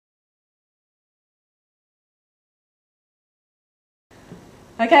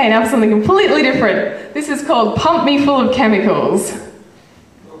Okay, now for something completely different. This is called Pump Me Full of Chemicals.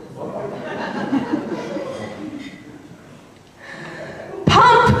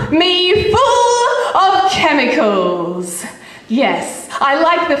 Pump me full of chemicals. Yes, I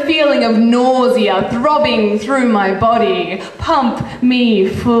like the feeling of nausea throbbing through my body. Pump me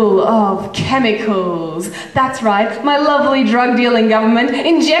full of chemicals. That's right, my lovely drug-dealing government,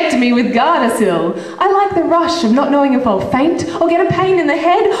 inject me with Gardasil. I like the rush of not knowing if I'll faint, or get a pain in the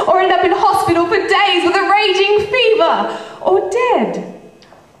head, or end up in hospital for days with a raging fever, or dead.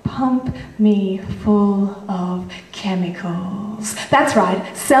 Pump me full of chemicals. That's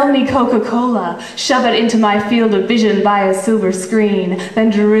right, sell me Coca-Cola, shove it into my field of vision via silver screen, then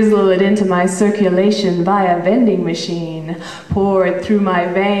drizzle it into my circulation via vending machine. Pour it through my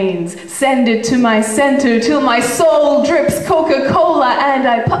veins, send it to my center till my soul drips Coca-Cola and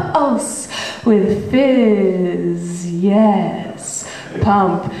I pulse with fizz. Yes,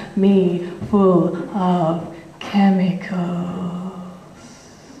 pump me full of chemicals.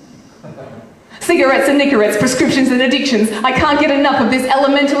 Cigarettes and nicorettes, prescriptions and addictions. I can't get enough of this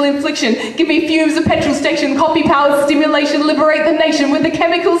elemental infliction. Give me fumes of petrol station, coffee-powered stimulation, liberate the nation with the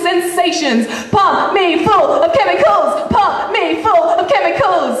chemical sensations. Pump me full of chemicals! Pump me full of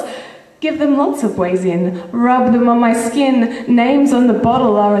chemicals! Give them lots of ways in. Rub them on my skin. Names on the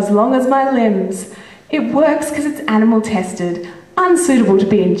bottle are as long as my limbs. It works because it's animal tested. Unsuitable to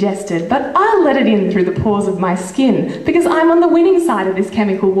be ingested, but I'll let it in through the pores of my skin because I'm on the winning side of this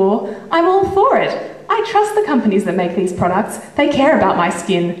chemical war. I'm all for it. I trust the companies that make these products. They care about my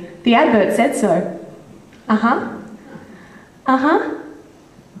skin. The advert said so. Uh-huh. Uh-huh.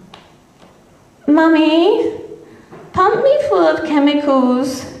 Mummy, pump me full of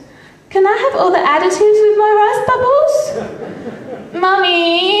chemicals. Can I have all the additives with my rice bubbles?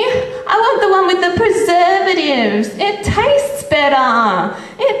 Mummy, I want the one with the preservatives. It tastes better.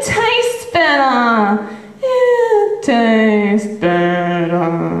 It tastes better. It tastes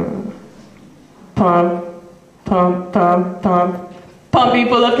better. Pump, pump, pump, pump. Pump me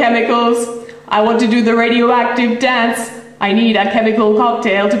full of chemicals. I want to do the radioactive dance. I need a chemical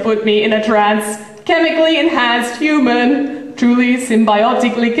cocktail to put me in a trance. Chemically enhanced human, truly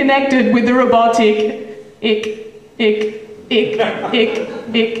symbiotically connected with the robotic. Ick, ick, ick, ick,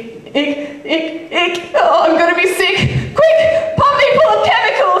 ick, ick, ick, ick. Oh, I'm gonna be sick. Quick, pump me full of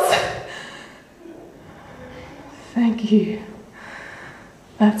chemicals. Thank you.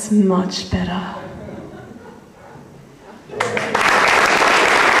 That's much better.